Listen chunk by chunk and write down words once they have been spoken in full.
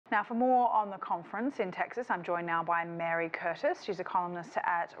Now, for more on the conference in Texas, I'm joined now by Mary Curtis. She's a columnist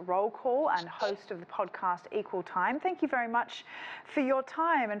at Roll Call and host of the podcast Equal Time. Thank you very much for your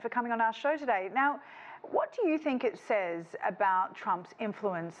time and for coming on our show today. Now, what do you think it says about Trump's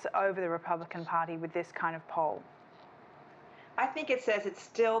influence over the Republican Party with this kind of poll? I think it says it's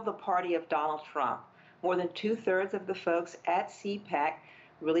still the party of Donald Trump. More than 2/3 of the folks at CPAC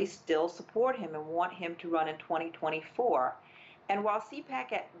really still support him and want him to run in 2024. And while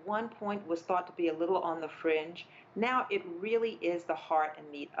CPAC at one point was thought to be a little on the fringe, now it really is the heart and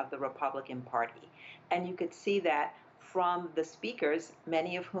meat of the Republican Party. And you could see that from the speakers,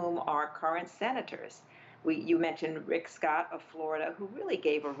 many of whom are current senators. You mentioned Rick Scott of Florida, who really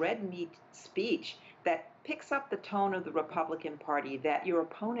gave a red meat speech that picks up the tone of the Republican Party, that your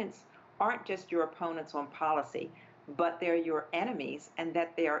opponents aren't just your opponents on policy, but they're your enemies and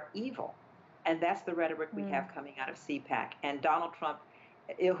that they are evil. And that's the rhetoric we have coming out of CPAC. And Donald Trump,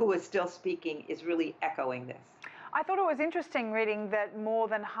 who is still speaking, is really echoing this. I thought it was interesting reading that more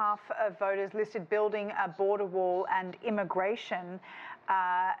than half of voters listed building a border wall and immigration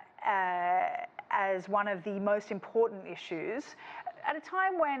as one of the most important issues. At a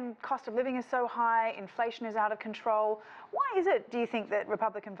time when cost of living is so high, inflation is out of control, why is it, do you think, that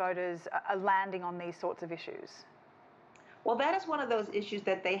Republican voters are landing on these sorts of issues? Well, that is one of those issues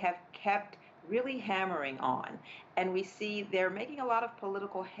that they have kept really hammering on. And we see they're making a lot of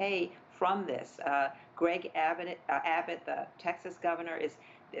political hay from this. Greg Abbott, the Texas governor,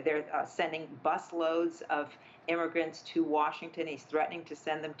 they're sending busloads of immigrants to Washington. He's threatening to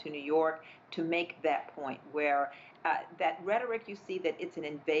send them to New York to make that point where that rhetoric, you see that it's an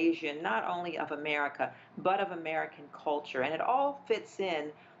invasion not only of America, but of American culture. And it all fits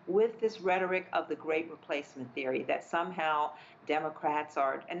in with this rhetoric of the great replacement theory that somehow Democrats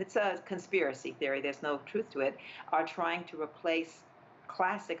are, and it's a conspiracy theory, there's no truth to it, are trying to replace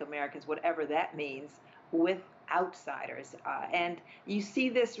classic Americans, whatever that means, with outsiders. And you see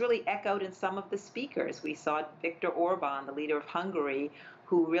this really echoed in some of the speakers. We saw Viktor Orban, the leader of Hungary,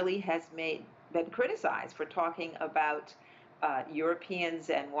 who really has been criticized for talking about Europeans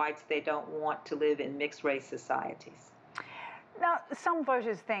and whites they don't want to live in mixed race societies. Now, some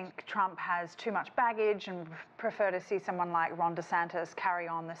voters think Trump has too much baggage and prefer to see someone like Ron DeSantis carry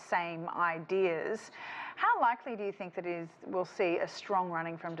on the same ideas. How likely do you think that we'll see a strong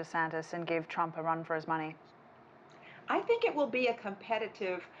running from DeSantis and give Trump a run for his money? I think it will be a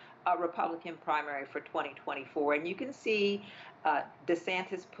competitive Republican primary for 2024, and you can see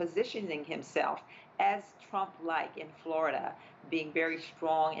DeSantis positioning himself as Trump-like in Florida, being very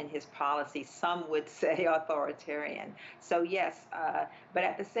strong in his policy, some would say authoritarian. So yes, but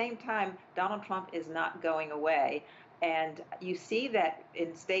at the same time, Donald Trump is not going away. And you see that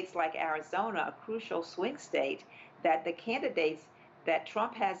in states like Arizona, a crucial swing state, that the candidates that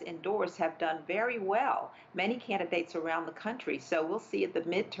Trump has endorsed have done very well, many candidates around the country. So we'll see at the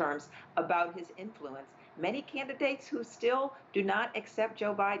midterms about his influence. Many candidates who still do not accept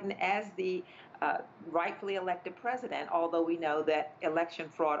Joe Biden as the rightfully elected president, although we know that election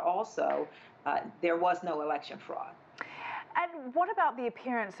fraud also, there was no election fraud. And what about the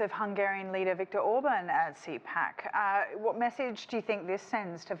appearance of Hungarian leader Viktor Orban at CPAC? What message do you think this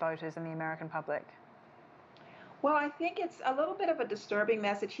sends to voters and the American public? Well, I think it's a little bit of a disturbing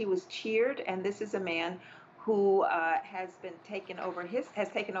message. He was cheered, and this is a man who has taken over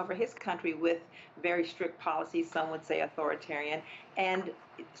his country with very strict policies, some would say authoritarian. And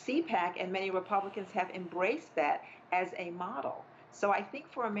CPAC and many Republicans have embraced that as a model. So I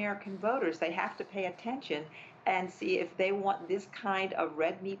think for American voters, they have to pay attention and see if they want this kind of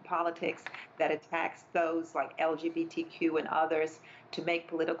red meat politics that attacks those like LGBTQ and others to make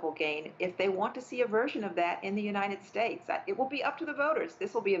political gain. If they want to see a version of that in the United States, it will be up to the voters.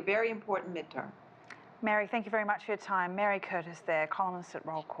 This will be a very important midterm. Mary, thank you very much for your time. Mary Curtis there, columnist at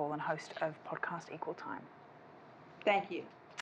Roll Call and host of podcast Equal Time. Thank you.